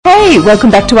Hey,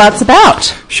 welcome back to Arts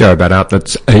About. Show about art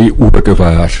that's a work of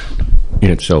art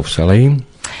in itself, Sally.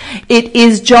 It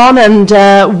is John, and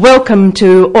welcome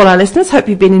to all our listeners. Hope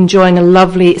you've been enjoying a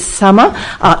lovely summer.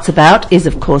 Arts About is,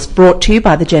 of course, brought to you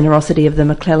by the generosity of the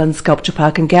McClelland Sculpture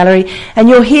Park and Gallery, and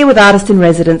you're here with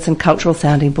artist-in-residence and cultural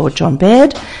sounding board John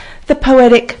Baird, the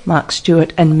poetic Mark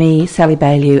Stewart, and me, Sally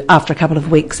Baillieu, after a couple of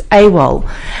weeks AWOL.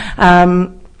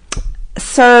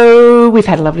 So we've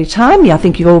had a lovely time. I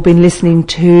think you've all been listening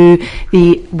to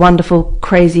the wonderful,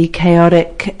 crazy,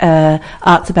 chaotic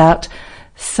Arts About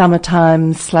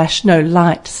Summertime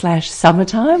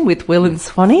 /summertime with Will and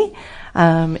Swanee.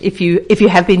 If you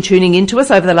have been tuning into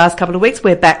us over the last couple of weeks,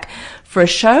 we're back for a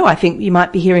show. I think you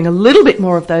might be hearing a little bit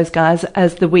more of those guys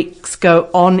as the weeks go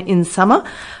on in summer,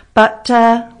 but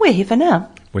we're here for now.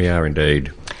 We are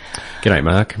indeed. G'day,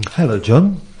 Mark. Hello,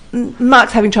 John.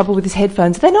 Mark's having trouble with his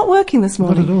headphones. They're not working this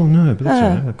morning. Not at all, no, but that's all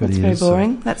right. I've got that's ears, very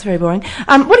boring. That's very boring.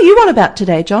 What are you on about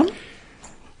today, John?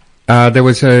 There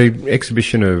was an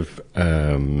exhibition of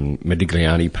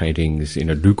Modigliani paintings in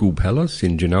a ducal palace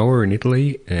in Genoa in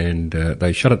Italy, and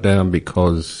they shut it down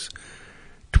because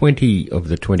 20 of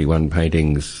the 21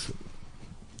 paintings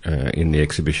in the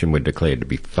exhibition were declared to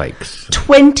be fakes.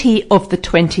 20 of the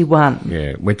 21?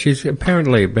 Yeah, which is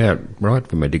apparently about right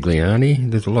for Modigliani.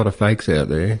 There's a lot of fakes out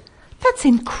there. That's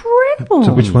incredible.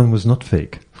 So which one was not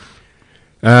fake?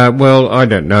 Well, I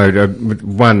don't know.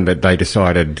 One that they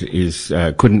decided is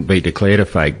couldn't be declared a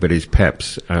fake, but is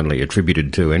perhaps only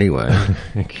attributed to anyway.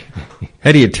 Okay.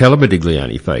 How do you tell a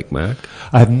Modigliani fake, Mark?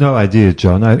 I have no idea,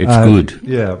 John. It's good.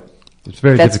 Yeah, it's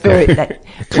very difficult.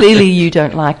 Clearly you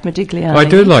don't like Modigliani. I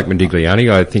do like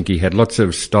Modigliani. I think he had lots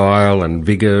of style and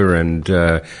vigour and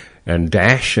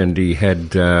dash, and he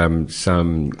had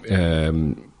some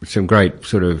great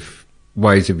sort of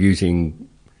ways of using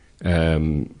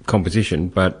composition,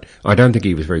 but I don't think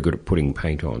he was very good at putting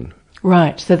paint on.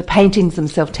 Right, so the paintings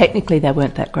themselves, technically they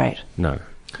weren't that great. No.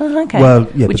 Oh, okay. Well,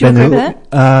 yeah, would you agree with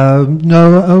that?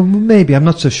 No, maybe. I'm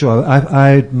not so sure.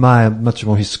 I admire much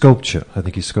more his sculpture. I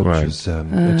think his sculptures,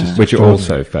 just which are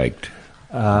also faked.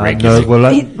 No, well,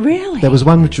 really? There was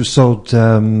one which was sold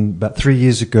about 3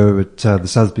 years ago at the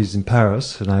Sotheby's in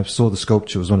Paris, and I saw the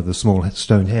sculpture. It was one of the small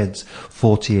stone heads,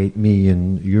 48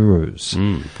 million euros.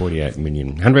 48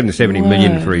 million. 170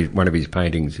 million for one of his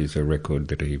paintings is a record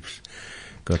that he's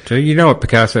got to. You know what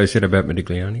Picasso said about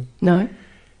Modigliani? No.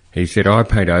 He said, I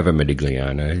paint over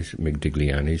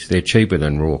Modiglianis. They're cheaper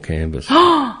than raw canvas.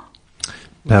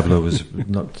 Pablo was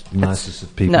not the nicest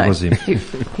of people, no, was he?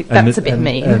 That's a bit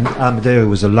mean. And Amadeo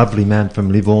was a lovely man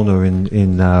from Livorno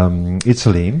in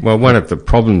Italy. Well, one of the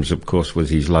problems, of course,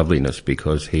 was his loveliness,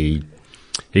 because he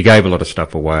gave a lot of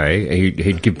stuff away.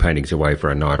 He'd give paintings away for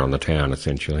a night on the town,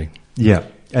 essentially. Yeah.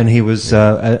 And he was,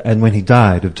 and when he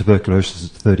died of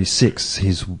tuberculosis at 36,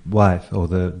 his wife,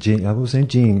 or Jean, who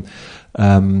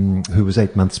was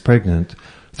 8 months pregnant,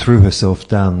 threw herself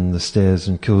down the stairs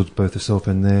and killed both herself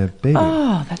and their baby.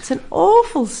 Oh, that's an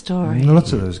awful story.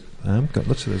 Lots of those. Got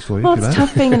lots of those for you. Well, it's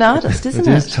tough being an artist, isn't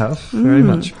it? It is tough, very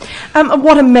much.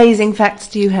 What amazing facts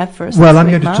do you have for us? Well, I'm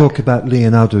going to talk about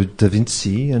Leonardo da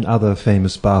Vinci and other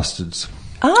famous bastards.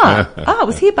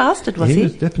 Was he a bastard, was he? He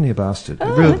was definitely a bastard,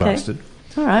 a real bastard.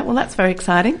 All right, well, that's very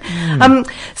exciting.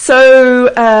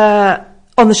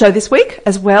 On the show this week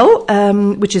as well,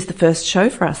 which is the first show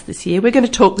for us this year, we're going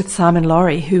to talk with Simon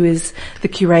Lawrie, who is the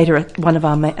curator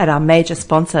at our major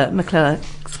sponsor, McClelland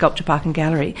Sculpture Park and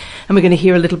Gallery, and we're going to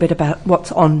hear a little bit about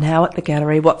what's on now at the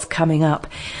gallery, what's coming up,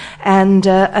 and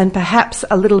perhaps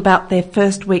a little about their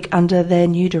first week under their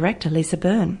new director, Lisa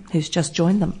Byrne, who's just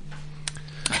joined them.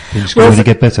 Things can only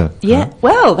get better. Yeah,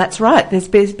 well, that's right. There's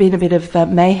been a bit of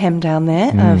mayhem down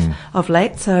there of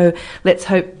late, so let's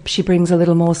hope she brings a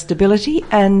little more stability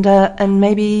and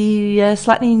maybe a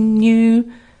slightly new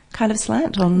kind of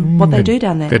slant on what they do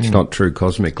down there. That's not true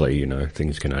cosmically,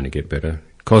 things can only get better.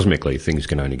 Cosmically, things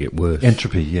can only get worse.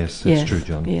 Entropy, yes, that's true,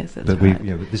 John. Yes, that's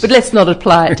right. But let's not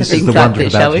apply it to things like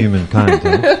this, shall we? This is the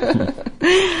wonder about humankind.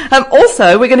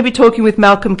 Also, we're going to be talking with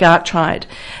Malcolm Gartridge,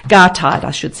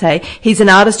 I should say. He's an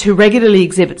artist who regularly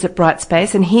exhibits at Bright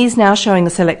Space, and he's now showing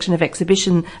a selection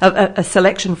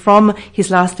from his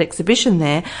last exhibition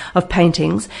there of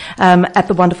paintings at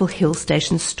the wonderful Hill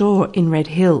Station store in Red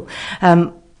Hill.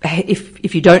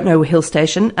 If you don't know Hill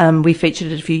Station, we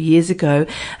featured it a few years ago.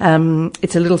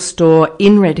 It's a little store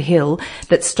in Red Hill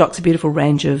that stocks a beautiful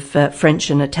range of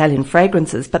French and Italian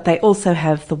fragrances, but they also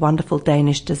have the wonderful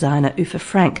Danish designer Uffe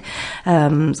Frank,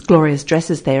 glorious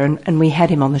dresses there, and we had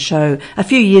him on the show a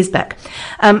few years back.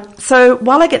 So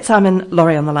while I get Simon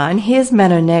Lawrie on the line, here's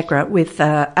Mano Negra with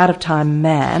Out of Time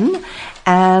Man,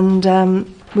 and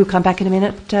We'll come back in a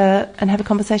minute and have a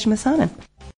conversation with Simon.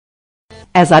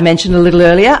 As I mentioned a little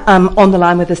earlier, on the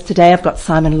line with us today I've got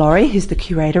Simon Lawrie, who's the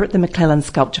curator at the McClelland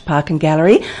Sculpture Park and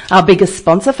Gallery, our biggest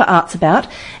sponsor for Arts About,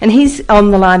 and he's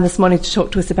on the line this morning to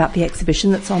talk to us about the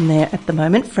exhibition that's on there at the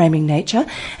moment, Framing Nature,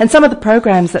 and some of the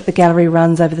programs that the gallery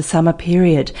runs over the summer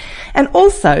period, and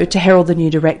also to herald the new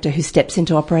director who steps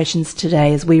into operations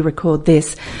today as we record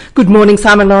this. Good morning,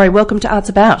 Simon Lawrie. Welcome to Arts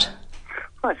About.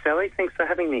 Hi, Sally. Thanks for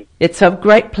having me. It's a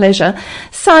great pleasure.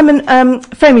 Simon,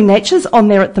 Framing Nature's on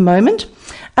there at the moment,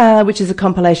 which is a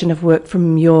compilation of work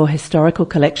from your historical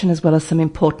collection as well as some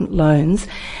important loans,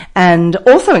 and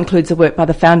also includes a work by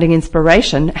the founding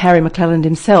inspiration, Harry McClelland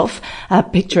himself, a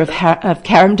picture of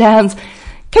Carrum Downs.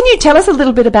 Can you tell us a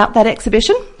little bit about that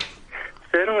exhibition?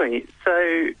 Certainly.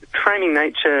 So, Framing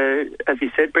Nature, as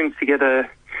you said, brings together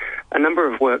a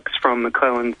number of works from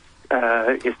McClelland's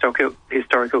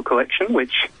historical collection,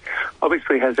 which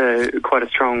obviously has quite a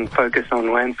strong focus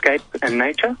on landscape and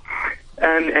nature.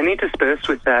 And interspersed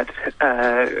with that,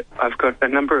 I've got a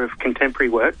number of contemporary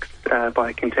works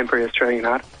by contemporary Australian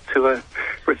artists who are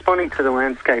responding to the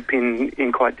landscape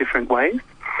in quite different ways.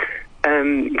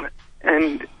 And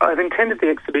I've intended the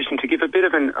exhibition to give a bit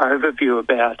of an overview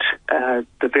about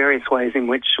the various ways in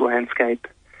which landscape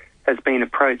has been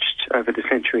approached over the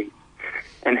centuries,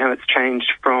 and how it's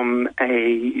changed from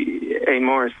a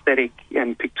more aesthetic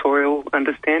and pictorial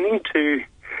understanding to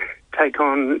take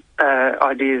on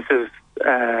ideas of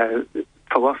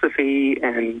philosophy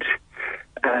and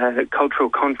cultural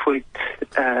conflict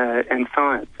and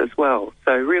science as well.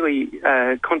 So really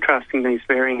contrasting these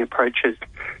varying approaches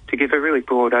to give a really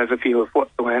broad overview of what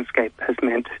the landscape has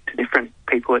meant to different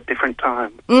people at different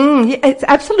times. Yeah,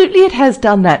 it has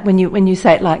done that when you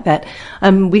say it like that.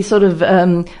 We sort of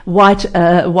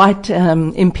white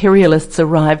imperialists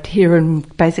arrived here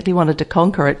and basically wanted to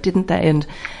conquer it, didn't they?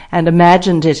 And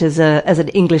imagined it as an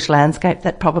English landscape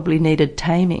that probably needed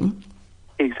taming.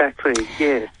 Exactly,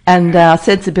 yes. And our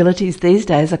sensibilities these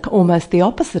days are almost the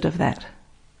opposite of that.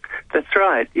 That's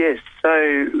right, yes.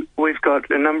 So we've got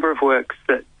a number of works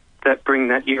that bring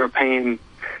that European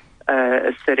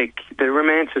aesthetic, the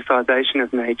romanticisation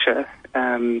of nature,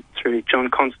 through John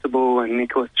Constable and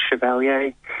Nicholas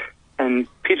Chevalier. And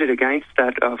pitted against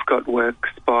that, I've got works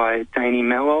by Danny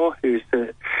Mellor, who's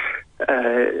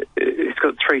it's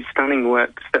got three stunning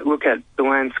works that look at the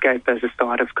landscape as a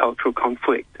site of cultural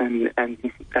conflict and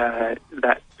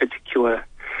that particular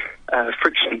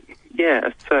friction.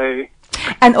 Yeah, so.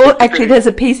 And actually, there's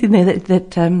a piece in there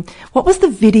that what was the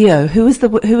video? Who was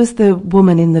the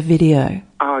woman in the video?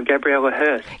 Oh, Gabriella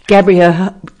Hurst.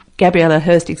 Gabriella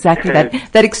Hurst, exactly.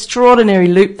 That extraordinary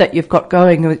loop that you've got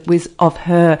going was of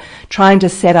her trying to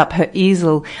set up her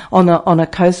easel on a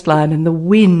coastline, and the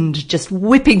wind just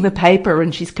whipping the paper,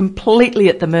 and she's completely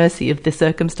at the mercy of the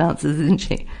circumstances, isn't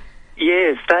she?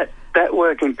 Yes, that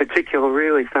work in particular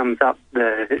really sums up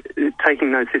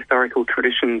taking those historical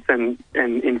traditions and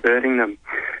inverting them.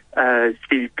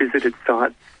 She visited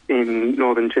sites in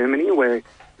northern Germany where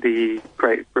the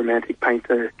great romantic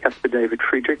painter Caspar David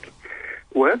Friedrich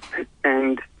worked,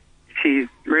 and she's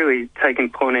really taken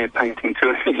plein air painting to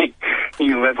a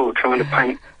new level, trying to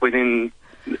paint within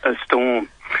a storm.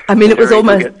 I mean, it was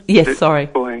almost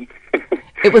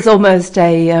it was almost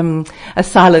a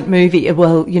silent movie.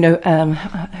 Well,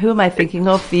 who am I thinking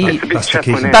of? The Buster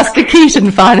Keaton.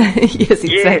 Yes,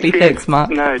 exactly. Yes. Thanks, Mark.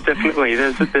 No, definitely.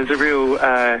 There's a real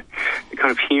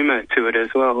kind of humour to it as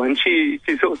well, and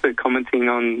she's also commenting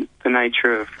on the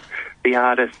nature of the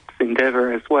artist's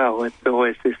endeavour as well. It's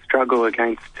always this struggle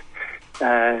against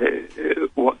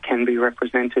what can be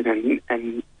represented,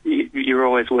 and you're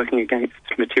always working against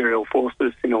material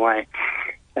forces in a way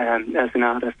as an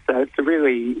artist. So it's a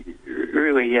really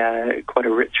quite a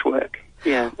rich work.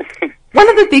 Yeah. One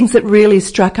of the things that really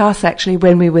struck us actually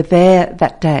when we were there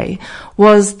that day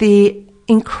was the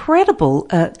incredible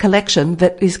collection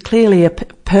that is clearly a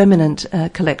permanent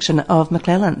collection of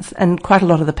McClelland's, and quite a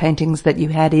lot of the paintings that you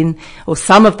had in, or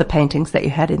some of the paintings that you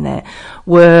had in there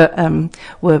were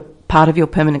part of your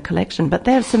permanent collection, but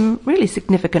there are some really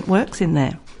significant works in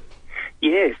there.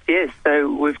 Yes. So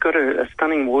we've got a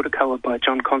stunning watercolour by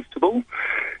John Constable,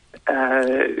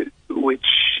 which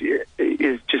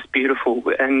is just beautiful.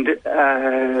 And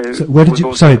so where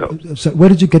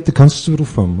did you get the Constable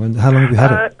from? And how long have you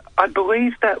had it? I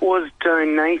believe that was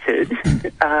donated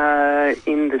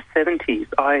in the 70s.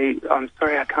 I'm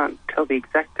sorry, I can't tell the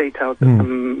exact details at the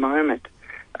moment,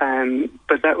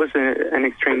 but that was an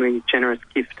extremely generous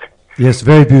gift. Yes,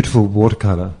 very beautiful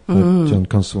watercolour by John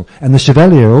Constable. And the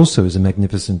Chevalier also is a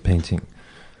magnificent painting.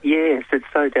 Yes, it's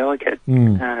so delicate.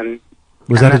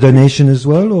 Was that a donation as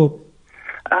well, or?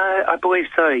 I believe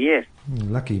so, yes.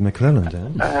 Lucky McClelland,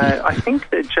 eh? I think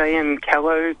the J.M.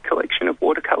 Callow collection of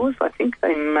watercolours, I think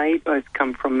they may both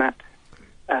come from that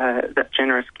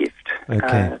generous gift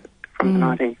from the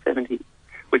 1970s,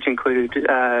 which included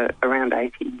around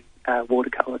 80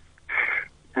 watercolours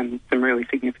and some really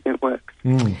significant works.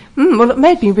 Well, it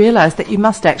made me realise that you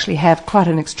must actually have quite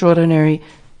an extraordinary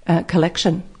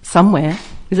collection somewhere.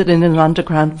 Is it in an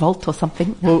underground vault or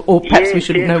something? Or perhaps we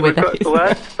shouldn't know where that is. We've got a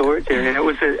large storage area, and it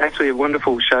was actually a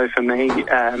wonderful show for me.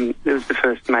 It was the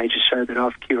first major show that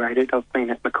I've curated. I've been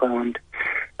at McClelland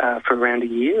for around a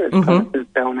year as part of the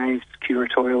Balnave's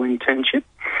curatorial internship.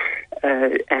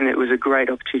 And it was a great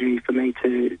opportunity for me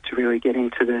to really get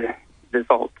into the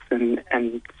vaults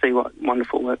and see what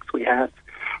wonderful works we have.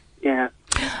 Yeah.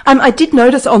 I did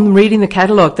notice on reading the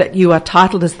catalogue that you are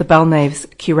titled as the Balnaves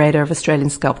Curator of Australian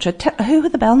Sculpture. Who are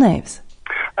the Balnaves?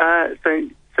 So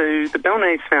the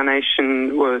Balnaves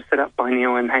Foundation was set up by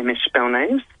Neil and Hamish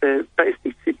Balnaves. They're based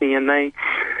in Sydney, and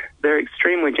they're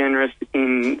extremely generous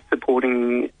in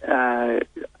supporting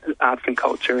arts and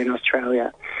culture in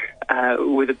Australia,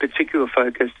 with a particular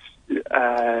focus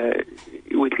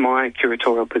with my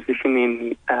curatorial position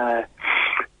in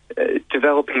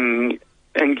developing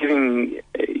and giving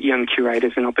young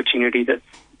curators an opportunity that's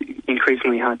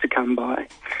increasingly hard to come by,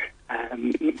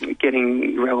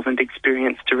 getting relevant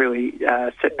experience to really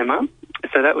set them up.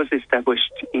 So that was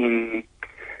established in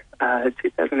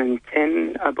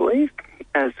 2010, I believe.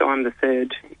 So I'm the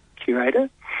third curator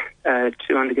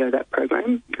to undergo that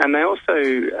program. And they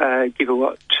also give a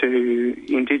lot to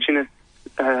Indigenous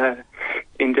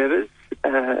endeavours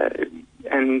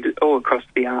and all across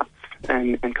the arts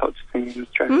and culture scene in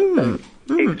Australia.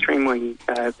 So extremely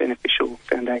beneficial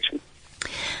foundation.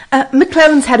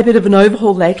 McClelland's had a bit of an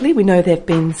overhaul lately. We know there have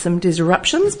been some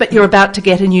disruptions, but you're about to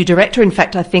get a new director. In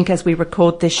fact, I think as we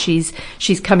record this, she's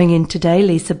coming in today,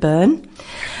 Lisa Byrne.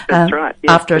 That's right.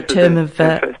 Yes, after a term of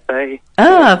first day.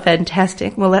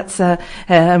 Fantastic. Well, that's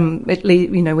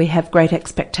we have great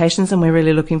expectations, and we're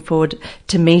really looking forward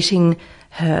to meeting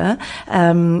her.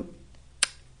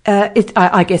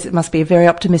 I guess it must be a very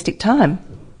optimistic time.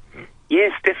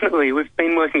 Yes, definitely. We've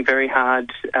been working very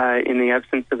hard in the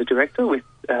absence of a director with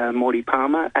Morty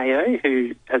Palmer, AO,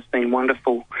 who has been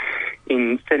wonderful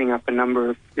in setting up a number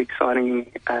of exciting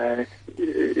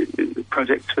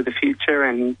projects for the future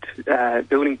and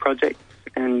building projects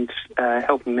and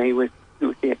helping me with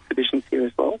the exhibitions here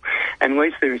as well. And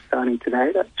Lisa is starting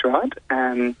today, that's right.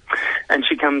 And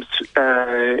she comes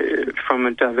from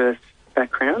a diverse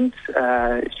background.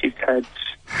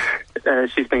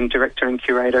 She's been director and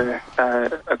curator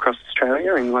across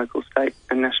Australia in local, state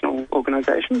and national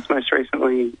organisations, most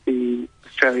recently the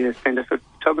Australia Centre for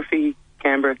Photography,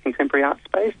 Canberra Contemporary Art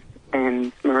Space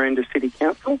and Maroondah City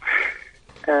Council.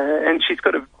 And she's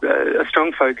got a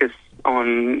strong focus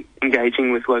on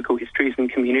engaging with local histories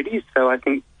and communities, so I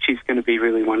think she's going to be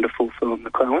really wonderful for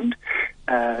McClelland,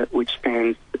 which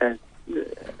stands as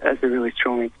a really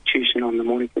strong institution on the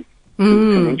Mornington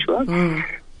Peninsula.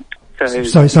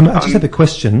 Sorry, Simon, I just have a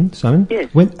question, Simon.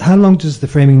 Yes. How long does the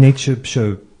Framing Nature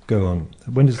show go on?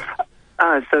 When does?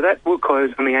 So that will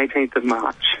close on the 18th of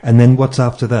March. And then what's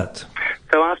after that?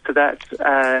 So after that,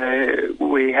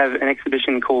 we have an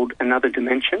exhibition called Another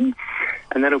Dimension,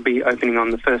 and that'll be opening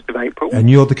on the 1st of April. And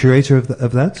you're the curator of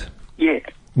that? Yeah.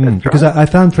 Because right. I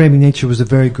found Framing Nature was a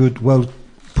very good, well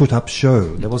put up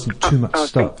show. There wasn't too much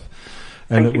stuff.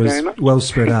 And it was well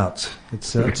spread out.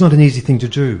 It's not an easy thing to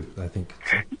do, I think.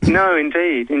 No,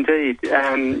 indeed.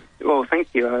 Well, thank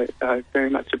you. I very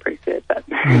much appreciate that.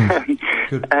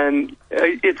 Good. And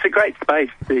it's a great space,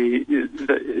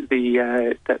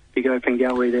 that big open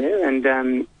gallery there. And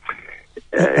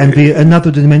the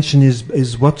Another Dimension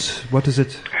is what? What is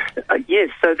it? Yes,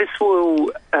 so this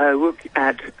will look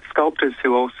at sculptors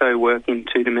who also work in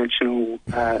two-dimensional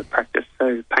practice,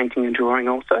 so painting and drawing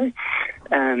also.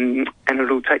 And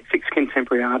it'll take 6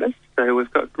 contemporary artists. So we've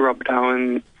got Robert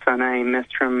Owen, Sane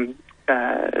Mestrom,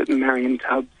 Marion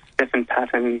Tubbs, Stephen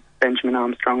Patton, Benjamin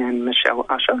Armstrong and Michelle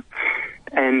Usher.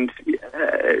 And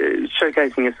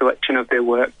showcasing a selection of their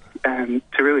work to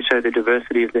really show the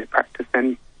diversity of their practice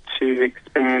and to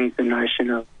expand the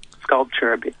notion of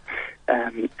sculpture a bit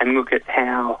and look at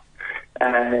how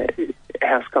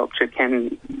sculpture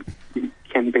can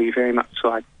be very much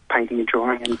like painting and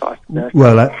drawing and vice versa.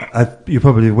 Well, you're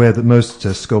probably aware that most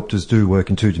sculptors do work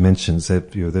in two dimensions.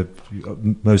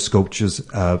 Most sculptures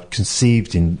are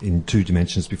conceived in two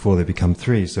dimensions before they become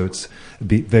three. So I'll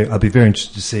be very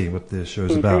interested to see what the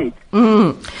show's about.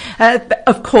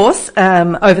 Of course,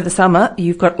 over the summer,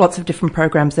 you've got lots of different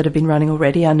programs that have been running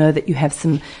already. I know that you have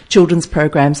some children's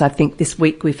programs. I think this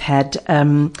week we've had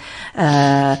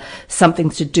something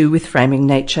to do with framing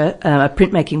nature, a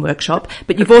printmaking workshop.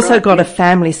 But you've also got a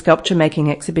family sculpture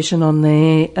making exhibition on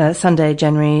the Sunday,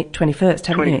 January 21st,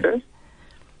 haven't you? 21st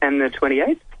and the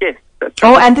 28th, yes. That's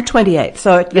right. Oh, and the 28th.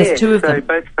 So there's two of them. So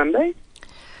both Sundays.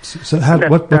 So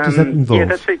what does that involve? Yeah,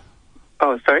 that's it.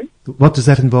 Oh, sorry? What does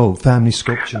that involve, family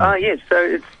sculpture? Oh, yes.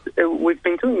 So we've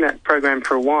been doing that program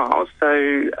for a while.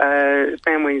 So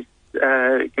families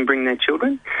can bring their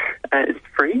children. It's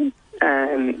free.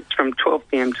 It's from 12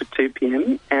 p.m. to 2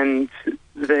 p.m. and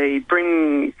they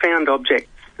bring found objects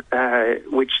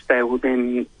which they will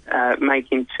then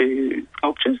make into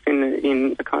sculptures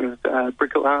in a kind of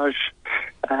bricolage,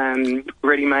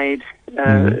 ready-made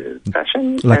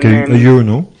fashion. Like a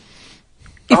urinal?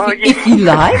 If you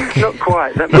like. Not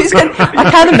quite.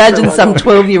 I can't imagine some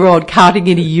 12-year-old carting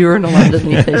in a urinal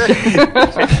underneath it.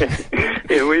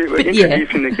 Yeah, we're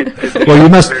introducing the kids to well, you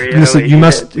must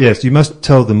listen. You must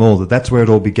tell them all that that's where it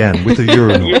all began, with a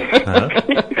urinal.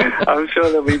 I'm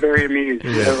sure they'll be very amused.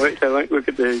 Yeah. They won't look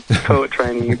at the toilet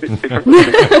training a bit differently.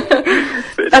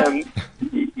 But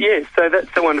so that's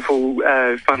a wonderful,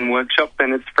 fun workshop,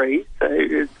 and it's free, so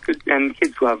it's good, and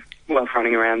kids love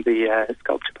running around the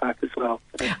sculpture park as well.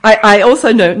 So. I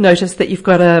also noticed that you've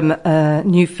got a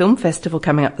new film festival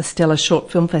coming up, the Stella Short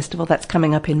Film Festival. That's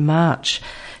coming up in March.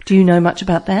 Do you know much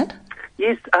about that?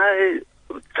 Yes.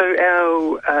 So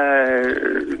our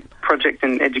project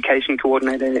and education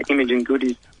coordinator, Imogen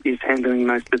Good, is handling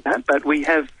most of that. But we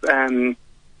have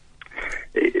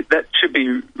that should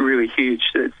be really huge.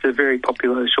 It's a very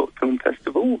popular short film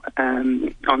festival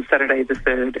on Saturday the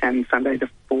 3rd and Sunday the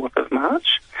 4th of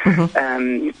March,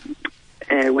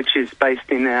 which is based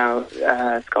in our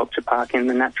sculpture park in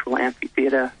the Natural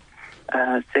Amphitheatre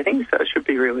setting. So it should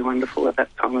be really wonderful at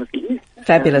that time of year.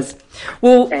 Fabulous.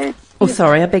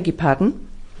 Sorry, I beg your pardon.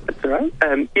 That's all right.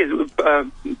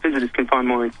 Visitors can find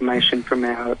more information from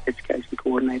our education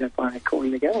coordinator by calling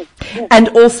the gallery. Yeah. And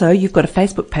also, you've got a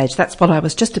Facebook page. That's what I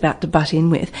was just about to butt in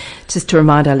with, just to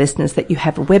remind our listeners that you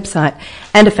have a website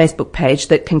and a Facebook page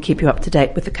that can keep you up to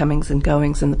date with the comings and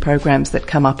goings and the programs that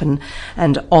come up and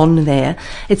on there.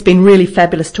 It's been really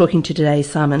fabulous talking to you today,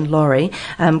 Simon Lawrie.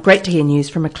 Great to hear news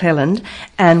from McClelland,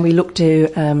 and we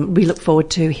look forward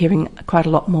to hearing quite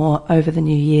a lot more over the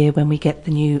new year when we get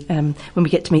to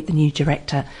meet the new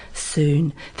director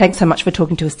soon. Thanks so much for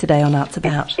talking to us today on Arts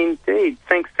About. Indeed.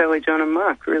 Thanks, Sally, John and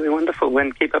Mark. Really wonderful,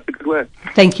 and keep up the good work.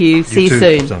 Thank you. See you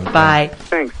soon. Simon. Bye.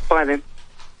 Thanks. Bye then.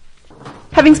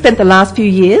 Having spent the last few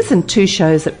years and 2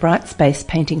 shows at Brightspace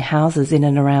painting houses in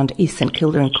and around East St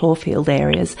Kilda and Caulfield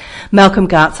areas, Malcolm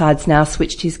Gartside's now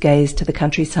switched his gaze to the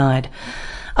countryside.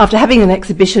 After having an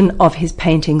exhibition of his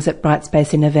paintings at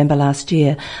Brightspace in November last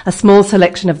year, a small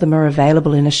selection of them are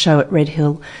available in a show at Red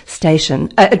Hill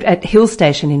Station, at Hill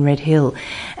Station in Red Hill.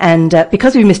 And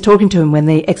because we missed talking to him when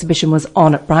the exhibition was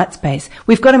on at Brightspace,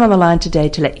 we've got him on the line today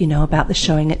to let you know about the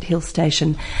showing at Hill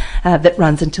Station that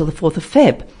runs until the 4th of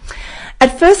Feb.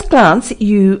 At first glance,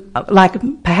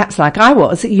 perhaps like I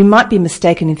was, you might be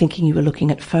mistaken in thinking you were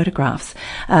looking at photographs,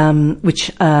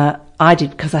 which I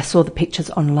did because I saw the pictures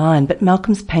online, but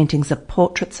Malcolm's paintings are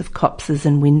portraits of copses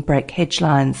and windbreak hedge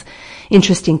lines,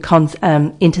 interesting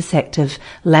intersect of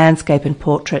landscape and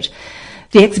portrait.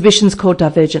 The exhibition's called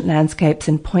Divergent Landscapes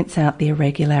and points out the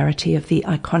irregularity of the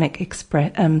iconic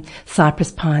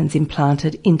cypress pines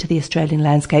implanted into the Australian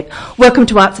landscape. Welcome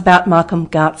to Arts About, Malcolm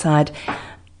Gartside.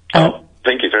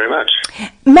 Thank you very much.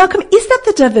 Malcolm, is that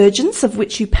the divergence of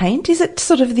which you paint? Is it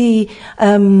sort of the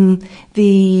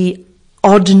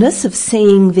oddness of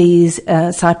seeing these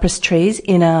cypress trees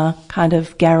in a kind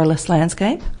of garrulous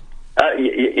landscape?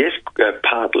 Yes,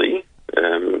 partly.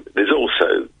 There's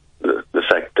also the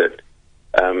fact that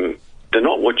they're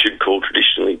not what you'd call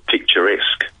traditionally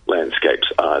picturesque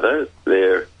landscapes either.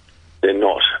 They're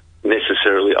not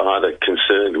necessarily either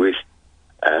concerned with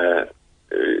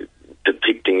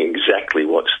depicting exactly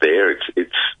what's there.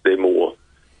 They're more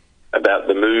about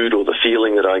the mood or the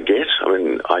feeling that I get. I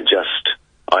mean,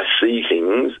 I see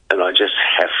things and I just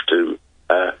have to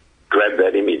grab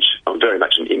that image. I'm very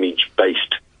much an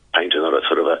image-based painter, not a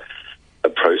sort of a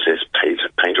process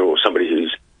painter or somebody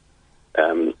who's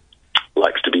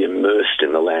likes to be immersed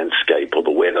in the landscape or the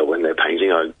weather when they're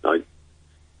painting. I don't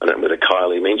know whether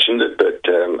Kylie mentioned it, but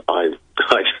I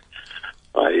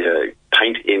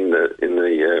paint in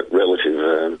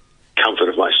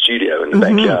studio in the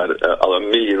backyard, a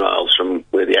million miles from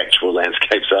where the actual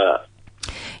landscapes are.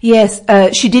 Yes,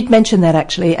 she did mention that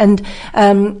actually, and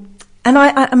I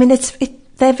mean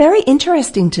they're very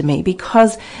interesting to me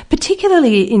because,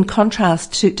 particularly in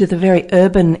contrast to the very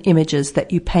urban images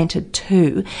that you painted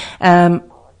too,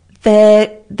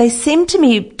 they seem to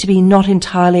me to be not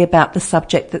entirely about the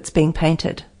subject that's being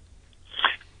painted.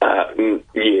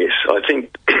 Yes, I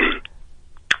think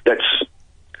that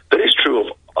is true of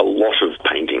a lot of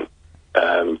painting.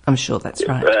 I'm sure that's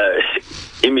right.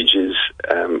 Images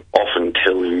often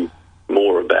tell you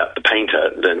more about the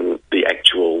painter than the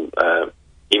actual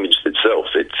image itself.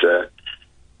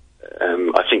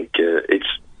 I think it's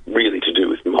really to do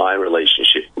with my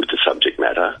relationship with the subject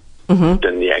matter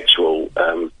than the actual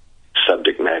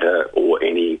subject matter or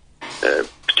any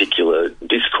particular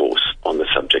discourse on the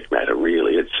subject matter.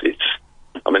 Really, it's.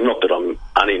 I mean, not that I'm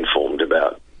uninformed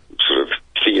about sort of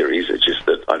theories. It's just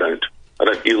that I don't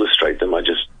illustrate them. I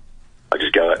just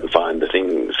go out and find the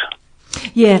things.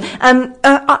 Yeah,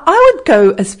 I would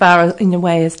go as far in a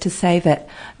way as to say that,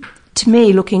 to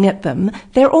me, looking at them,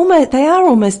 they are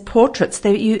almost portraits.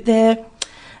 They're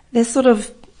sort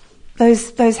of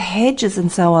those hedges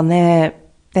and so on. They're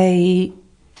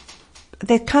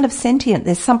kind of sentient.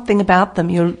 There's something about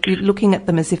them. You're looking at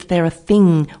them as if they're a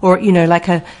thing, or like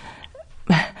a.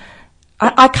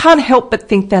 I can't help but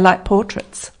think they're like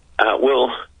portraits.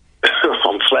 Well,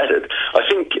 I'm flattered. I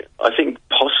think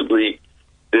possibly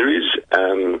there's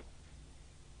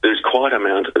quite an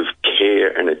amount of care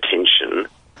and attention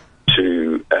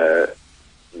to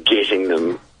getting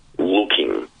them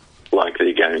looking like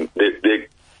they're going.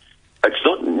 It's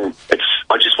not.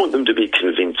 I just want them to be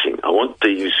convincing. I want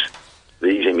these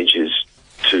images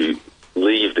to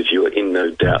leave the viewer in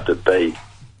no doubt that they,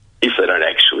 if they don't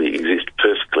actually exist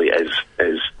perfectly as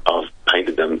I've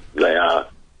painted them, they are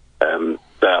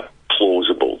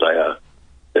plausible.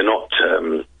 They're not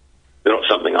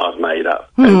something I've made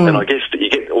up. And I guess that you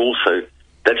get also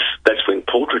that's when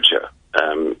portraiture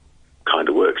kind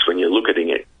of works. When you're look at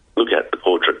the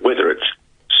portrait, whether it's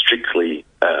strictly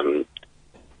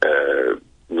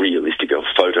realistic or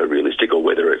photorealistic, or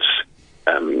whether it's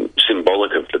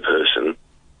symbolic of the person,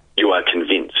 you are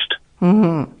convinced.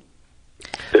 Mm-hmm.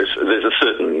 There's a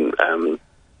certain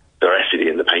veracity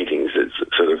in the paintings that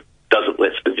sort of doesn't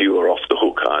let the viewer off the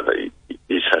hook either.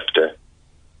 You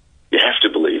have to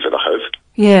believe it, I hope.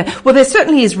 Yeah, well, there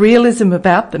certainly is realism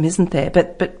about them, isn't there?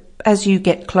 But as you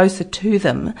get closer to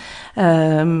them,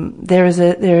 there is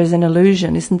an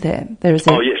illusion, isn't there?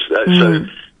 Oh yes, so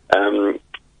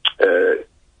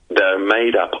they're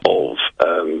made up of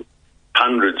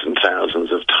hundreds and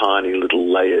thousands of tiny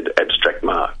little layered abstract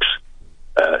marks.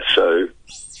 So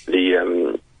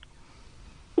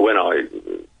when I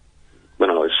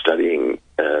was studying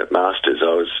masters,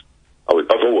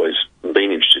 I've always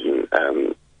been interested in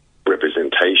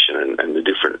representation and the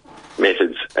different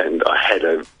methods, and I had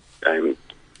a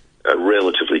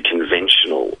relatively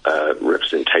conventional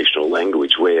representational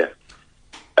language where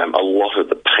a lot of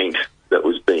the paint that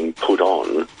was being put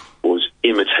on was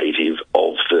imitative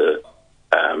of the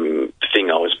thing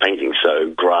I was painting. So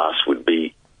grass would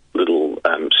be little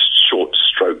short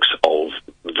strokes of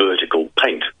vertical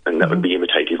paint, and that would be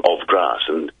imitative of grass,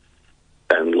 and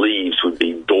leaves would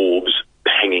be daubs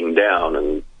hanging down,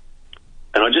 and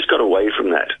I just got away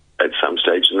from that at some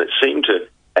stage, and it seemed to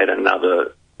add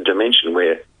another dimension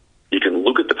where you can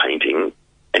look at the painting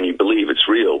and you believe it's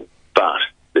real, but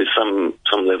there's some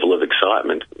level of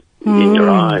excitement in your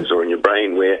eyes or in your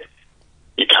brain where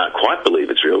you can't quite believe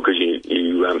it's real because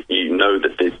you know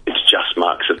that it's just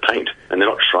marks of paint, and they're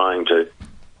not trying to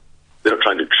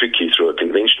trick you through a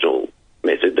conventional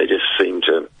method. They just seem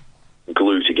to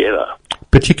glue together.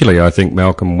 Particularly, I think,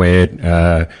 Malcolm, where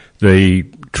the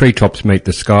treetops meet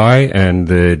the sky, and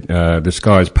the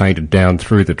sky is painted down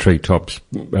through the treetops.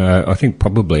 I think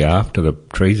probably after the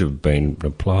trees have been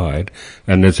applied,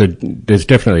 and there's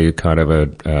definitely a kind of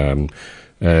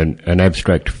an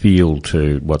abstract feel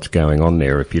to what's going on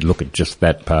there if you look at just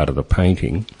that part of the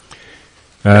painting.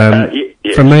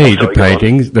 Yes. For me,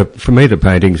 the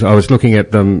paintings, I was looking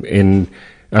at them and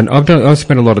I've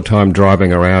spent a lot of time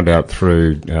driving around out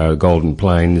through Golden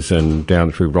Plains and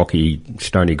down through rocky,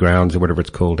 stony grounds or whatever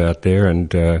it's called out there. And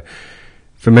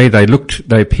for me,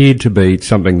 they appeared to be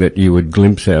something that you would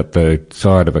glimpse out the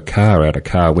side of a car, out a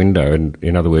car window. And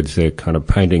in other words, they're kind of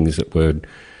paintings that were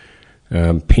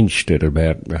pinched at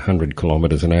about 100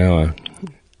 kilometres an hour.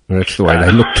 And that's the way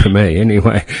they look to me,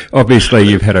 anyway. Obviously,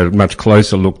 you've had a much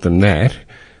closer look than that.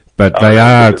 But they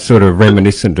are sort of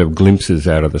reminiscent of glimpses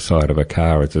out of the side of a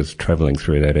car as it's travelling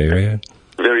through that area.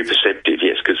 Very perceptive,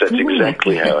 yes. because that's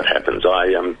exactly how it happens. As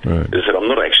I said, I'm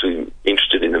not actually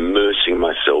interested in immersing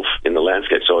myself in the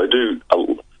landscape, so I do.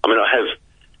 I have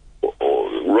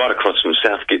right across from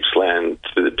South Gippsland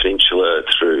to the peninsula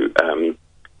through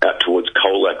out towards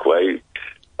Colac Way.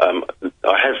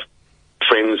 I have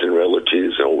friends and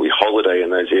relatives, or we holiday in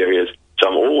those areas, so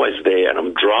I'm always there and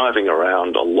I'm driving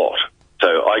around a lot. So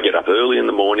I get up early in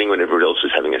the morning when everybody else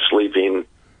is having a sleep in,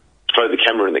 throw the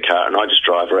camera in the car, and I just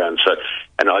drive around.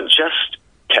 And I just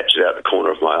catch it out the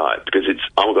corner of my eye because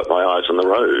I've got my eyes on the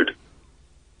road,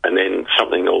 and then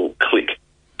something will click.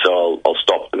 So I'll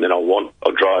stop, and then I'll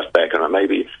drive back, and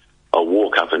I'll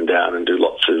walk up and down and do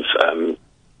lots of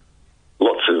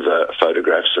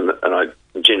photographs, and I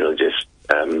generally just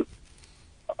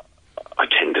I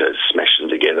tend to smash them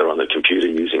together on the computer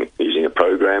using a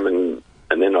program, and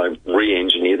then I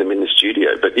re-engineer them in the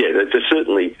studio. But yeah, they're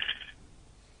definitely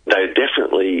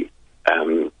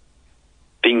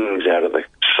things out of the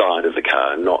side of the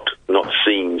car, not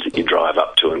scenes that you drive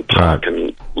up to and park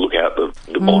and look out the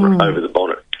bonnet, over the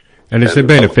bonnet. And has there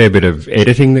been a fair bit of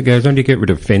editing that goes on? Do you get rid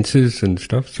of fences and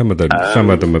stuff? Some of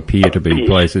them appear to be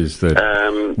places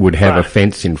that would have a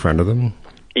fence in front of them.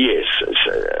 Yes.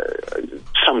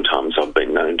 Sometimes I've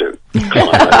been known to climb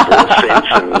over a fence.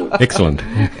 And excellent.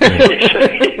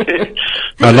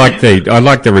 I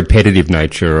like the repetitive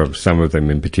nature of some of them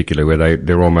in particular, where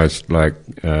they're almost like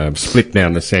split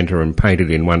down the centre and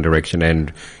painted in one direction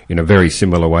and in a very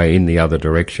similar way in the other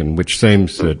direction, which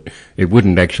seems that it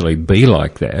wouldn't actually be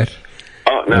like that.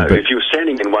 Oh no! If you're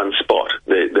standing in one spot,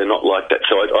 they're not like that.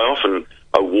 So I often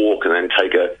walk and then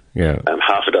take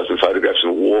half a dozen photographs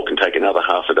and walk and take another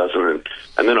half a dozen,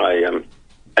 and then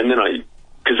I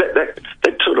because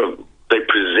that sort of, they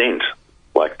present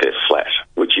like they're flat,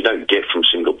 which you don't get from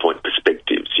single point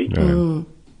perspectives.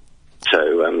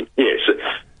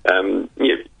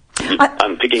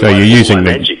 I'm picking so you're using my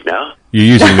magic now.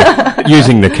 You're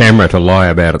using the camera to lie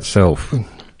about itself.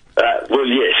 Well,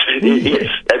 yes,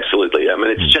 absolutely. I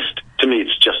mean, to me,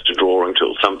 it's just a drawing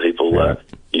tool. Some people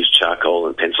use charcoal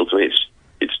and pencil. To me,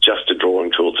 it's just a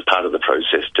drawing tool. It's part of the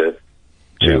process and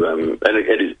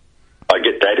it is. I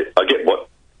get that. I get what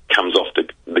comes off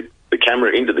the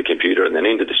camera into the computer and then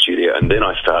into the studio, and then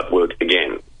I start work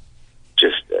again.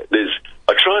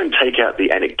 I try and take out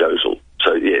the anecdotal.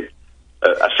 So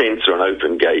a fence or an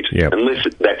open gate, unless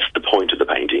that's the point of the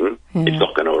painting, it's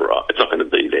not going to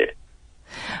be there.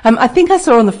 I think I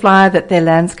saw on the flyer that there are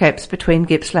landscapes between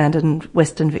Gippsland and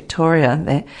Western Victoria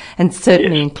there, and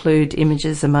certainly include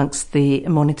images amongst the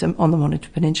Monitor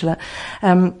Peninsula.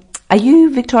 Are you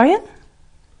Victorian?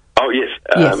 Oh yes.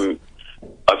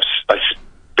 I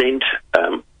spent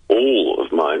all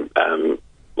of my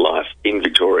life in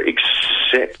Victoria,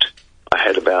 except I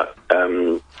had about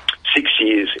 6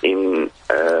 years in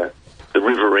the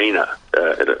Riverina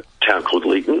at a town called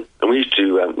Leeton, and we used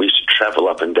to travel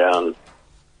up and down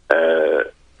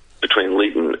between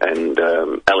Leeton and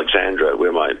Alexandra,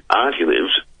 where my auntie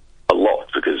lived, a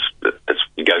lot, because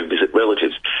you go visit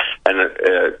relatives, and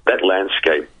that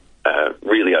landscape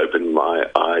really opened my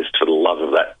eyes to the love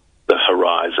of the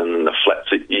horizon and the flats.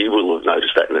 You will have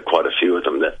noticed that in quite a few of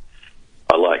them, that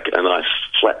I like a nice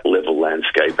flat level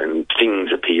landscape and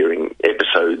things appearing,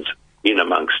 episodes in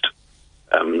amongst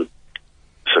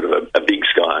sort of a big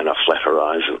sky and a flat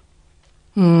horizon.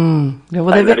 And of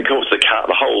course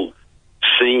the whole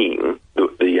seeing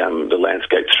the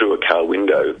landscape through a car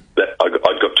window, that I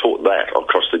got taught that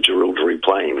across the Jerilderie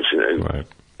Plains.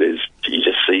 You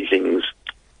just see things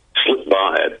slip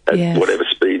by at whatever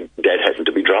speed Dad happened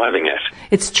to be driving at.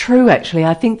 It's true, actually.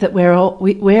 I think that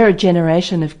we're a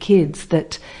generation of kids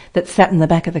that sat in the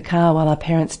back of the car while our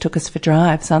parents took us for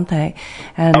drives, aren't they?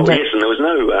 And, and there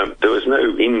was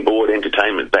no inboard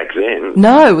entertainment back then.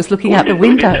 No, it was looking out the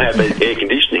window. We didn't have air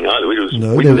conditioning either. It was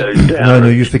windows down. No,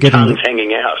 you're forgetting tongues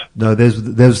hanging out. No,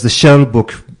 there's the shell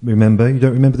book. Remember? You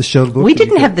don't remember the shell book? We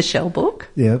didn't have the shell book.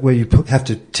 Yeah, where you have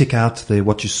to tick out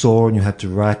what you saw and you had to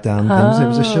write down things. It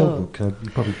was a shell book.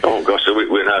 Oh gosh, so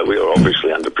we are obviously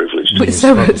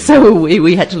underprivileged. So were we.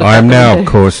 We had to look. I am now, of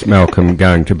course, Malcolm,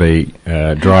 going to be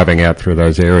driving out through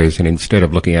those areas, and instead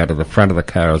of looking out of the front of the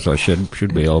car as I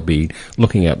should be, I'll be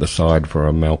looking out the side for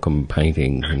a Malcolm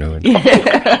painting. All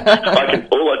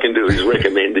I can do is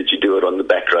recommend that you do it on the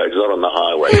back roads, not on the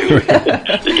highway.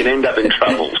 You can end up in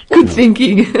trouble. Good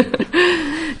thinking.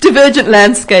 Divergent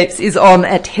Landscapes is on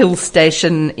at Hill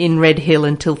Station in Red Hill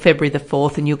until February the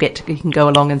 4th, and you can go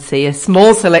along and see a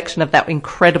small selection of that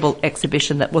incredible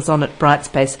exhibition that was on at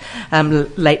Brightspace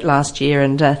late last year.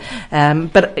 And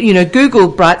but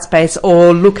Google Brightspace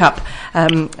or look up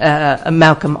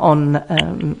Malcolm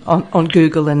on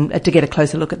Google and to get a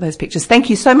closer look at those pictures.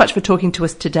 Thank you so much for talking to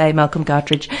us today, Malcolm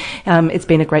Gartridge. It's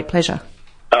been a great pleasure.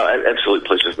 An absolute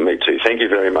pleasure for me too. Thank you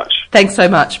very much. Thanks so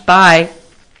much. Bye.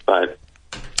 Bye.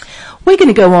 We're going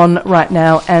to go on right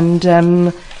now and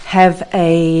have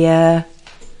a...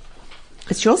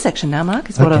 it's your section now, Mark,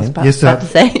 is what I was about to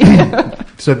say.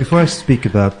 So before I speak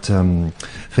about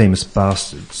famous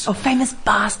bastards... Oh, famous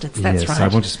bastards, that's right. Yes, I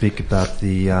want to speak about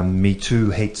the Me Too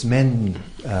Hates Men...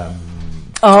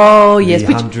 oh, yes.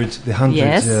 The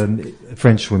hundred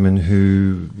French women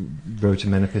who wrote a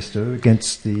manifesto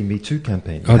against the Me Too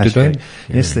campaign. Oh, did they?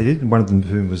 Yes, they did. One of them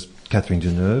whom was Catherine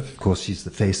Deneuve. Of course, she's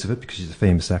the face of it because she's a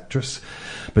famous actress.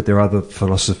 But there are other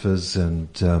philosophers and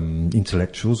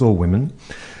intellectuals, all women.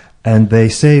 And they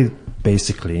say,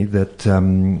 basically, that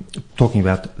talking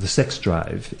about the sex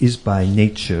drive is by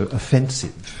nature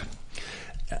offensive,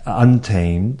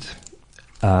 untamed,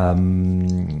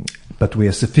 but we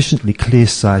are sufficiently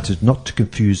clear-sighted not to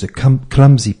confuse a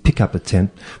clumsy pick-up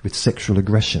attempt with sexual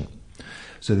aggression.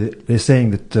 So they're saying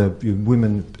that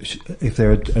women, if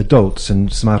they're adults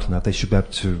and smart enough, they should be able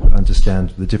to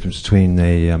understand the difference between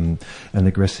an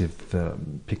aggressive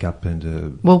pick-up and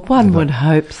a... Well, one would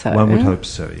hope so. One would hope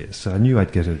so, yes. So I knew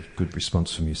I'd get a good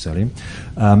response from you, Sally.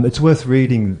 It's worth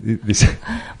reading this.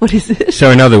 What is it?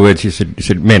 So in other words, you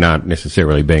said men aren't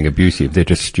necessarily being abusive, they're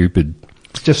just stupid.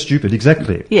 It's just stupid,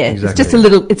 exactly. Yeah, exactly. It's just a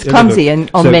little. It's clumsy in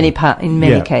many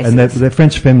cases. And the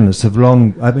French feminists have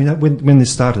long. I mean, when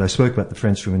this started, I spoke about the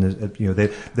French women.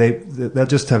 They'll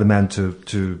just tell a man to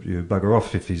bugger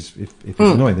off if he's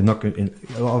annoying. They're not going.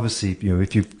 Obviously,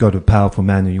 if you've got a powerful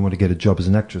man and you want to get a job as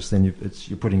an actress, then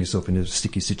you're putting yourself in a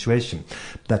sticky situation.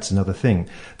 That's another thing.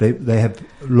 They have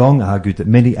long argued that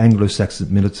many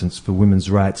Anglo-Saxon militants for women's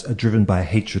rights are driven by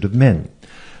hatred of men.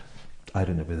 I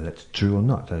don't know whether that's true or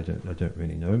not. I don't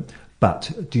really know.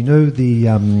 But do you know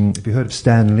have you heard of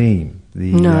Stan Lee,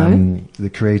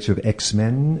 the creator of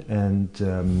X-Men and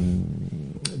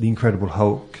the Incredible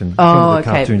Hulk and the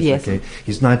cartoons? Yes. Okay.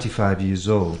 He's 95 years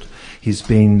old. He's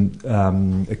been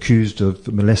accused of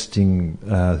molesting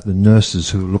the nurses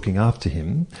who were looking after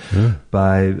him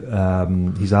by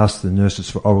he's asked the nurses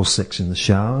for oral sex in the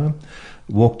shower,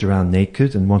 walked around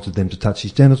naked and wanted them to touch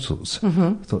his genitals.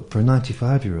 Mm-hmm. I thought, for a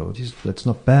 95-year-old, that's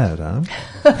not bad, huh?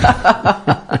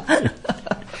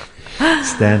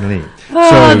 Stan Lee.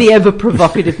 Oh, the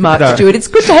ever-provocative Mark Stewart. It's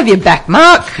good to have you back,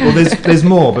 Mark. Well, there's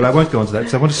more, but I won't go on to that.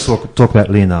 So I want to talk about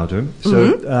Leonardo.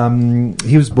 So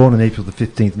he was born on April the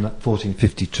 15th,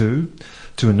 1452,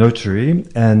 to a notary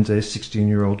and a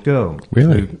 16-year-old girl.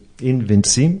 Really? In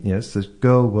Vinci, yes. The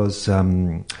girl was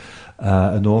an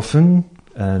orphan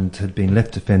and had been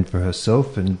left to fend for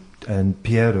herself, and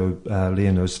Piero,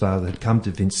 Leono's father, had come to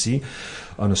Vinci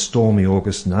on a stormy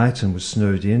August night and was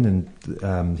snowed in, and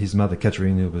his mother,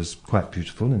 Caterina, was quite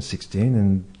beautiful and 16,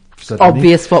 and suddenly...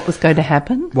 Obvious what was going to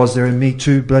happen? Was there a Me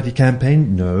Too bloody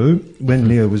campaign? No. When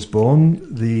Leo was born,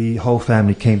 the whole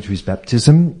family came to his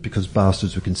baptism, because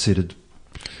bastards were considered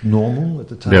normal at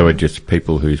the time. They were just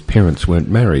people whose parents weren't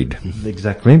married.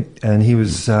 Exactly. And he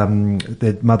was,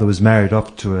 their mother was married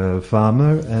off to a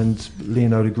farmer, and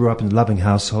Leonardo grew up in loving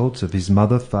households of his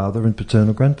mother, father, and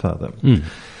paternal grandfather. Mm.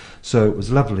 So it was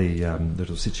a lovely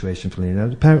little situation for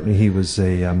Leonardo. Apparently he was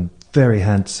a very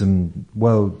handsome,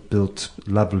 well-built,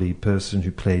 lovely person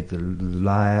who played the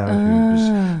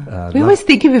lyre. We always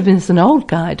think of him as an old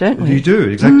guy, don't we? You do,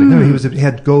 exactly. No, he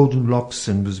had golden locks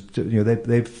and was.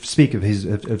 They speak of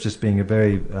of just being a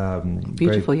very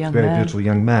beautiful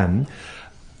young man.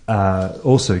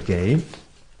 Also gay.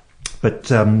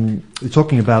 But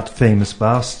talking about famous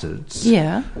bastards.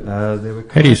 Yeah. How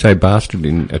do you say bastard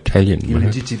in Italian?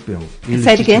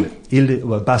 Say it again.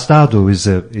 Bastardo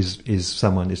is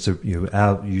someone. It's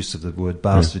our use of the word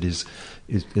bastard is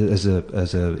as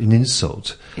an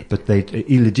insult, but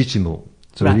illegitimate.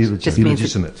 So right. Just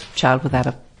illegitimate. Means a child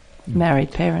without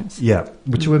married parents. Yeah,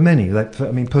 which were many.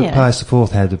 Pope Pius IV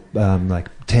had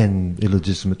 10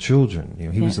 illegitimate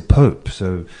children. He was a pope,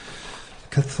 so.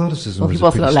 Catholicism was he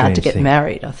wasn't allowed to get thing.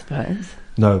 married, I suppose.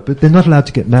 No, but they're not allowed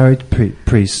to get married,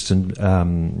 priests and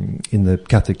in the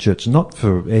Catholic Church, not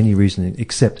for any reason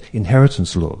except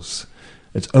inheritance laws.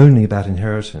 It's only about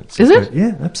inheritance. Is it?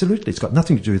 Yeah, absolutely. It's got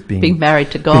nothing to do with being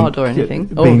married to God or anything.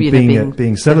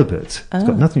 Being celibate. It's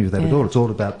got nothing to do with that at all. It's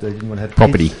all about they didn't want to have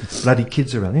property, bloody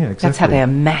kids around. Yeah, exactly. That's how they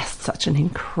amassed such an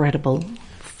incredible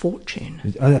fortune.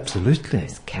 Oh, absolutely.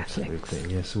 Those Catholics.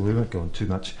 Absolutely, yes, we won't go on too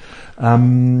much.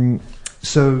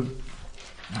 So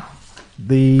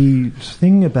the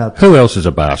thing about... Who else is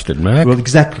a bastard, Mark? Well,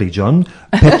 exactly, John.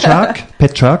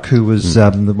 Petrarch, who was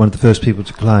one of the first people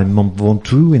to climb Mont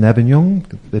Ventoux in Avignon.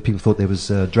 The people thought there was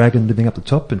a dragon living up the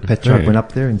top, and Petrarch went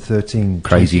up there in 13...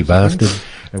 Crazy bastard.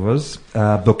 It was.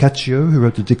 Boccaccio, who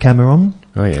wrote the Decameron,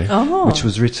 Oh, yeah. which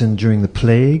was written during the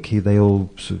plague. They all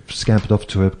sort of scampered off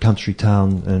to a country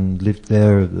town and lived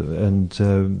there, and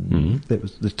that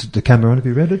was the Decameron. Have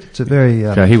you read it? It's a very...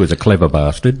 So he was a clever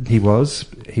bastard. He was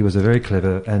a very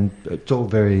clever, and it's all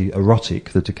very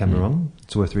erotic, the Decameron.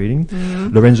 It's worth reading.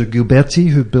 Lorenzo Ghiberti,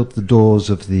 who built the doors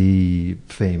of the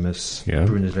famous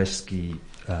Brunelleschi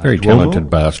Very Duomo, talented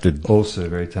bastard. also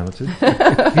very talented.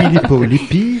 Filippo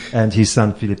Lippi and his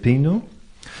son Filippino.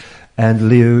 And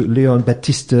Leon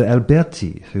Battista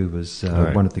Alberti, who was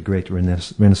one of the great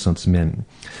Renaissance men.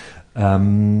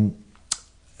 And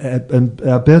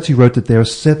Alberti wrote that there are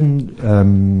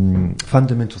 7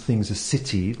 fundamental things a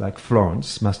city like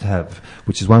Florence must have,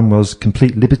 which is one was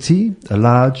complete liberty, a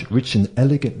large, rich and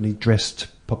elegantly dressed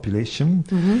population,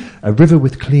 a river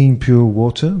with clean, pure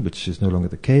water, which is no longer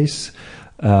the case,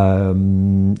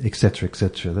 etc.,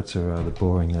 etc. That's a rather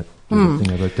boring thing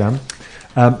I wrote down.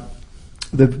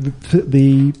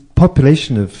 The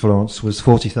population of Florence was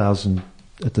 40,000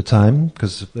 at the time,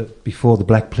 because before the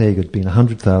Black Plague had been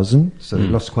 100,000, so they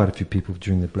lost quite a few people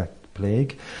during the Black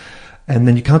Plague. And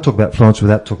then you can't talk about Florence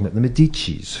without talking about the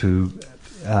Medicis, who...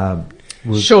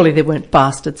 Surely there weren't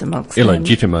bastards amongst them.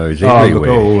 Illegitimos look,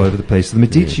 everywhere. all over the place. The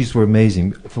Medicis were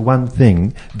amazing. For one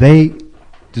thing, they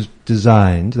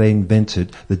they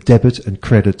invented the debit and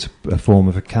credit form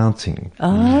of accounting.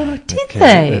 Oh, did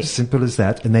they? As simple as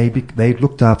that. And they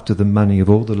looked after the money of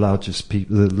all the largest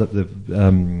people,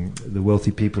 the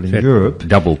wealthy people in Europe.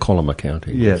 Double column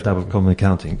accounting. Yeah, double column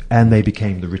accounting. And they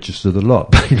became the richest of the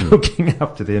lot by looking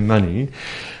after their money,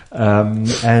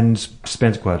 and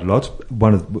spent quite a lot.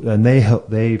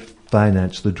 They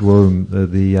financed the dome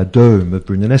of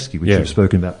Brunelleschi, which we've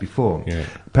spoken about before. Yeah.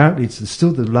 Apparently, it's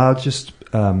still the largest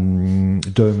dome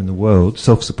in the world,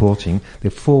 self-supporting. There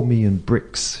are 4 million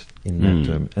bricks in that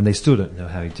dome, and they still don't know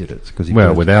how he did it.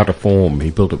 Without a form.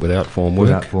 He built it without form work.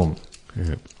 Without form.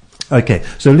 Yeah. Okay,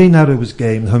 so Leonardo was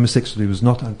gay, and homosexuality was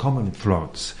not uncommon in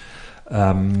Florence.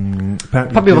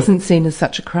 Probably wasn't seen as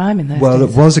such a crime in those days. Well,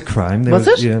 it was a crime. Was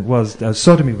it? Yeah, it was.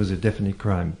 Sodomy was a definite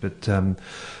crime, but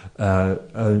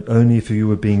only if you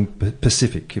were being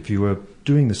pacific. If you were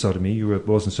doing the sodomy, it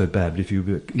wasn't so bad. But if you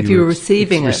were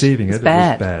receiving it, it was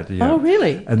bad. Yeah. Oh,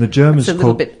 really? And the Germans It's a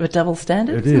little bit of a double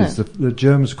standard, isn't it? The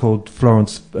Germans called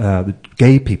Florence the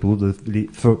gay people the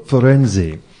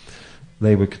Forense.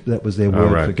 That was their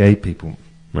word for gay people.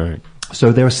 Right.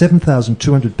 So there are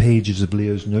 7,200 pages of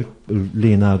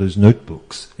Leonardo's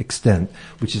notebooks extant,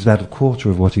 which is about a quarter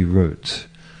of what he wrote.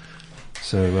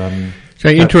 So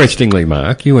interestingly,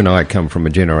 Mark, you and I come from a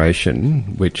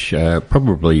generation which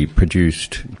probably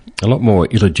produced a lot more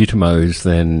illegitimos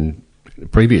than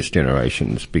previous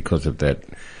generations because of that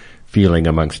feeling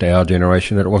amongst our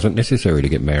generation that it wasn't necessary to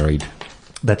get married.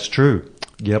 That's true.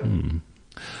 Yep.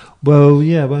 Well,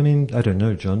 yeah, I mean, I don't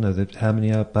know, John. How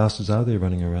many bastards are there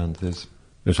running around? There's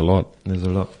a lot. There's a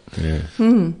lot. Yeah.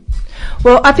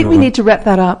 Well, I think we need to wrap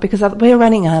that up because we're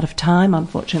running out of time,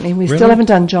 unfortunately. We still haven't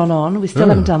done John On. We still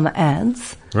haven't done the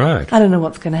ads. Right. I don't know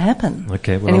what's going to happen.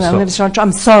 Okay, well, anyway, I'm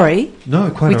sorry.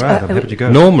 No, quite all right. I'm happy to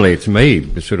go. Normally it's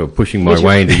me sort of pushing my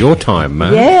way into your time,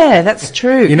 Mark. Yeah, that's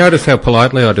true. You notice how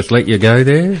politely I just let you go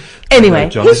there? Anyway,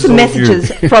 John, here's some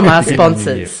messages from our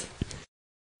sponsors.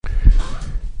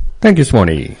 Thank you,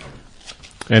 Swanee.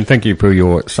 And thank you for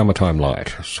your summertime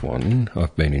light, Swan.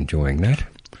 I've been enjoying that.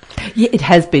 Yeah, it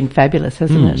has been fabulous,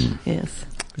 hasn't it? Yes.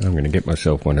 I'm going to get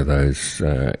myself one of those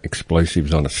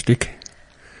explosives on a stick.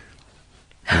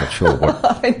 I'm not sure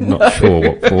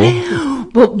what for.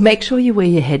 Well, make sure you wear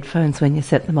your headphones when you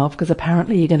set them off because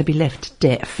apparently you're going to be left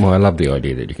deaf. Well, I love the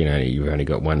idea that you've only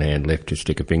got one hand left to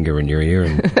stick a finger in your ear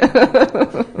and...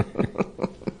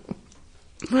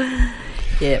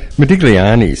 Yeah.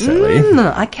 Modigliani, Sally.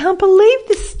 I can't believe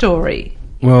this story.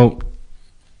 Well,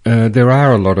 there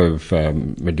are a lot of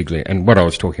Modigliani, and what I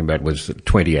was talking about was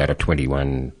 20 out of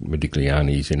 21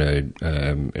 Modiglianis in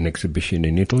an exhibition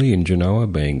in Italy, in Genoa,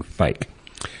 being fake,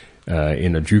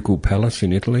 in a ducal palace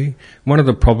in Italy. One of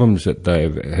the problems that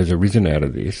has arisen out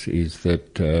of this is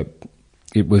that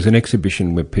it was an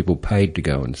exhibition where people paid to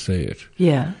go and see it.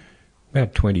 Yeah.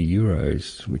 About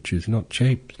 €20, which is not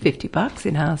cheap. $50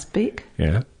 in Haasbeek.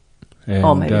 Yeah.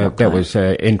 And that was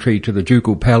entry to the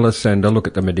ducal palace and a look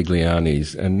at the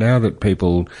Modiglianis. And now that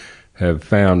people have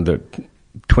found that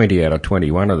 20 out of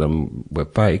 21 of them were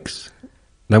fakes,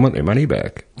 they want their money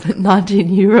back. 19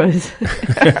 euros.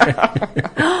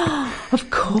 Of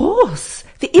course.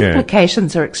 The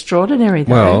implications are extraordinary,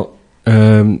 though.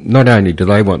 Well, not only do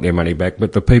they want their money back,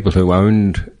 but the people who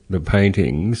owned the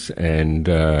paintings and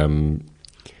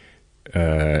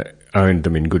owned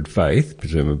them in good faith,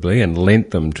 presumably, and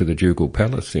lent them to the Ducal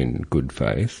Palace in good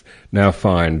faith, now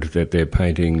find that their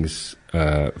paintings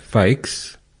are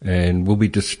fakes and will be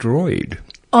destroyed.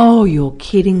 Oh, you're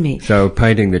kidding me. So a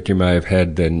painting that you may have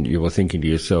had, then you were thinking to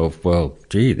yourself, well,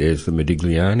 gee, there's the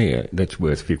Modigliani, that's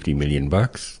worth $50 million,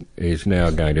 is now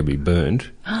going to be burnt.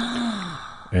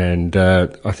 And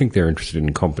I think they're interested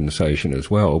in compensation as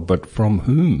well, but from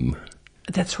whom?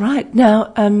 That's right.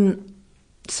 Now,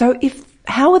 so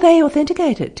how are they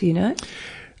authenticated, do you know?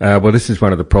 Well, this is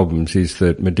one of the problems, is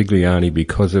that Modigliani,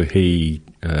 because he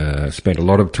spent a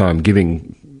lot of time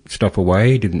giving stuff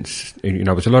away,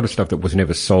 there was a lot of stuff that was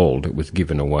never sold, it was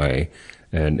given away.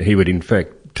 And he would, in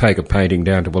fact, take a painting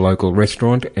down to a local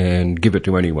restaurant and give it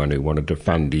to anyone who wanted to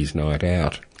fund his night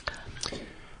out.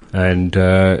 And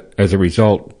as a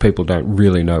result, people don't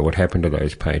really know what happened to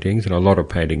those paintings, and a lot of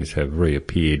paintings have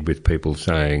reappeared with people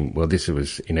saying, well, this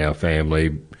was in our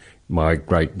family, my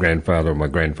great-grandfather or my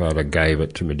grandfather gave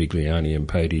it to Modigliani and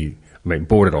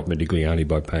bought it off Modigliani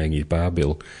by paying his bar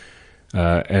bill.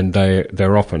 And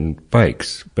they're often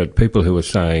fakes, but people who are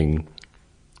saying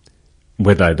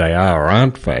whether they are or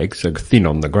aren't fakes are thin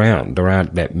on the ground. There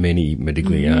aren't that many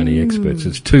Modigliani experts.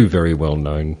 There's two very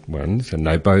well-known ones, and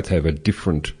they both have a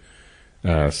different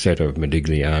set of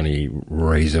Modigliani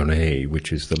raisonnés,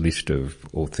 which is the list of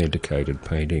authenticated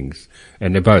paintings,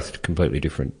 and they're both completely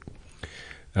different.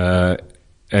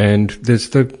 And there's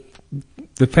the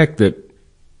fact that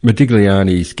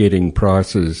Modigliani's getting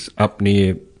prices up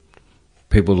near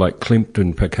people like Klimt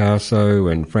and Picasso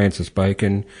and Francis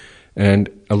Bacon, and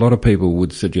a lot of people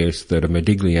would suggest that a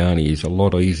Modigliani is a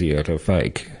lot easier to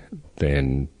fake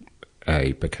than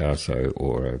a Picasso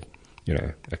or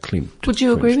a Klimt. Would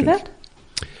you agree with that?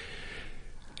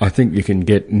 I think you can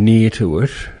get near to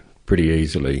it pretty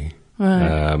easily,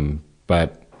 right.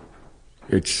 But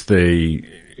it's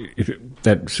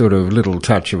that sort of little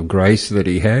touch of grace that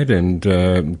he had, and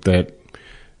that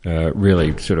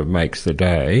really sort of makes the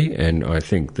day. And I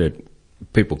think that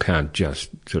people can't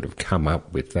just sort of come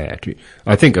up with that.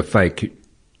 I think a fake,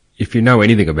 if you know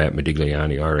anything about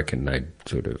Modigliani, I reckon they'd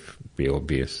sort of be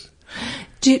obvious.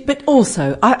 But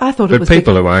also, I thought it was... But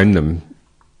people who own them,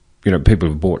 people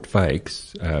who've bought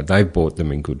fakes, they've bought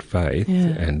them in good faith,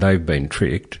 and they've been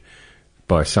tricked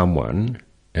by someone,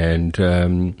 and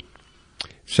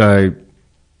so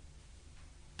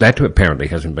that apparently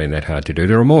hasn't been that hard to do.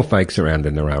 There are more fakes around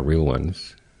than there are real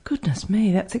ones. Goodness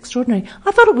me, that's extraordinary.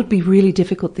 I thought it would be really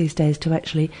difficult these days to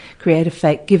actually create a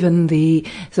fake, given the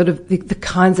sort of the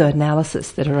kinds of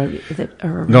analysis that are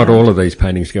around. Not all of these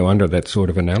paintings go under that sort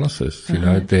of analysis.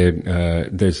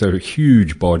 There's a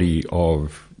huge body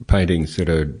of paintings that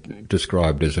are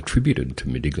described as attributed to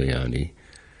Modigliani,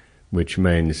 which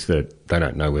means that they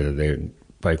don't know whether they're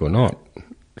fake or not.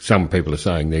 Some people are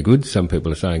saying they're good, some people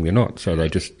are saying they're not, so they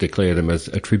just declare them as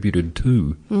attributed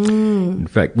to. In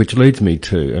fact, which leads me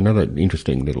to another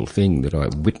interesting little thing that I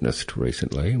witnessed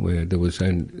recently, where there was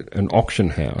an auction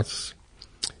house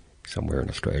somewhere in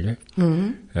Australia,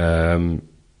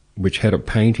 which had a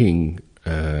painting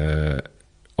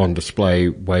on display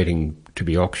waiting to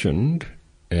be auctioned,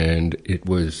 and it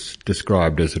was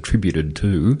described as attributed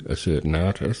to a certain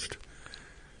artist.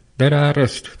 That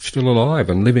artist still alive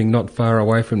and living not far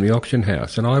away from the auction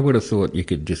house, and I would have thought you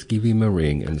could just give him a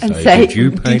ring and say, did you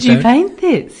paint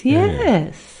this?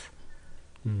 Yes.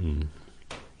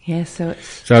 Yeah, so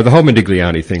the whole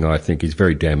Modigliani thing, I think, is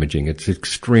very damaging. It's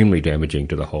extremely damaging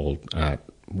to the whole art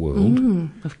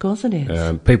world. Of course it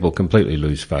is. People completely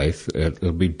lose faith.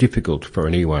 It'll be difficult for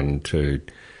anyone to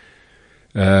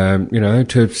sell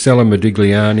a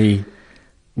Modigliani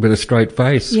with a straight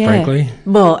face, frankly.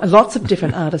 Well, lots of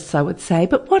different artists, I would say.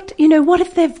 But what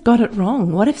if they've got it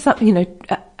wrong? What if some,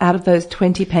 out of those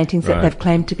 20 paintings that they've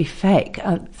claimed to be fake,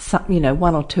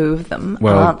 one or two of them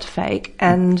aren't fake,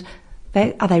 and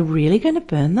are they really going to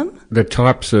burn them? The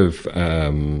types of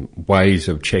ways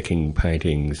of checking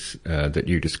paintings that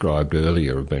you described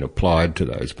earlier have been applied to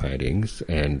those paintings,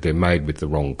 and they're made with the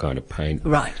wrong kind of paint.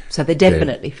 Right, so they're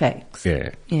definitely fakes.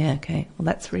 Yeah. Yeah, okay. Well,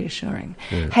 that's reassuring.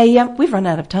 Yeah. Hey, we've run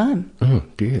out of time. Oh,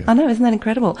 dear. I know, isn't that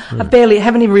incredible? Yeah. I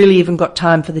haven't really even got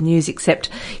time for the news, except,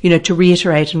 to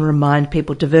reiterate and remind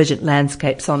people Divergent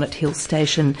Landscapes on at Hill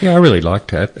Station. Yeah, I really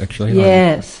liked that, actually.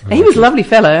 Yes. He was a lovely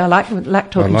fellow. I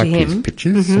like talking to him.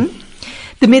 Pictures.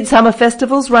 The Midsummer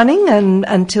Festival's running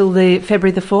until the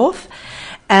February the 4th.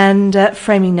 And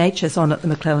Framing Nature's on at the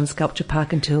McClelland Sculpture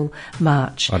Park until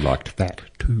March. I liked that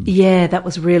too. Yeah, that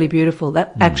was really beautiful.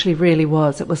 That actually really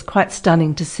was. It was quite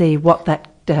stunning to see what that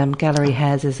gallery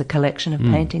has as a collection of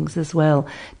paintings as well.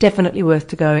 Definitely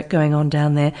worth going on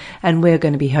down there, and we're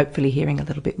going to be hopefully hearing a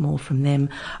little bit more from them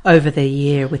over the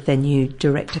year with their new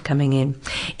director coming in.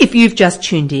 If you've just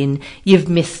tuned in, you've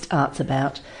missed Arts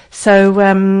About. So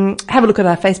have a look at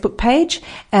our Facebook page,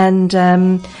 and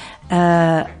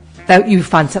you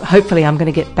find some. Hopefully, I'm going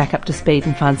to get back up to speed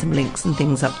and find some links and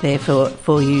things up there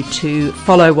for you to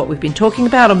follow what we've been talking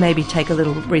about, or maybe take a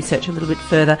little research a little bit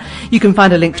further. You can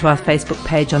find a link to our Facebook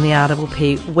page on the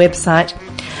RPP website.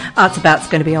 Arts About's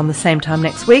going to be on the same time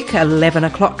next week, 11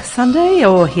 o'clock Sunday,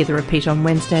 or hear the repeat on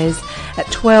Wednesdays at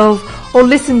 12, or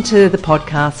listen to the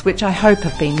podcasts, which I hope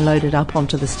have been loaded up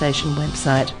onto the station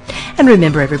website. And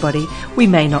remember, everybody, we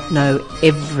may not know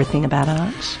everything about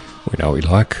art. We know we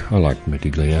like. I like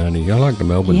Modigliani. I like the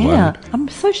Melbourne one. Yeah, I'm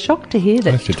so shocked to hear that.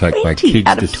 I used to take my 20 kids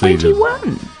out to of see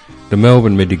 21. the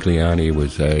Melbourne Modigliani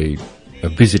was a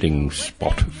visiting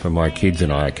spot for my kids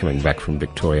and I coming back from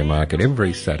Victoria Market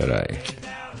every Saturday.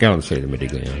 Go and see the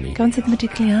Modigliani. Go and see the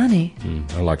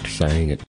Modigliani. I liked saying it.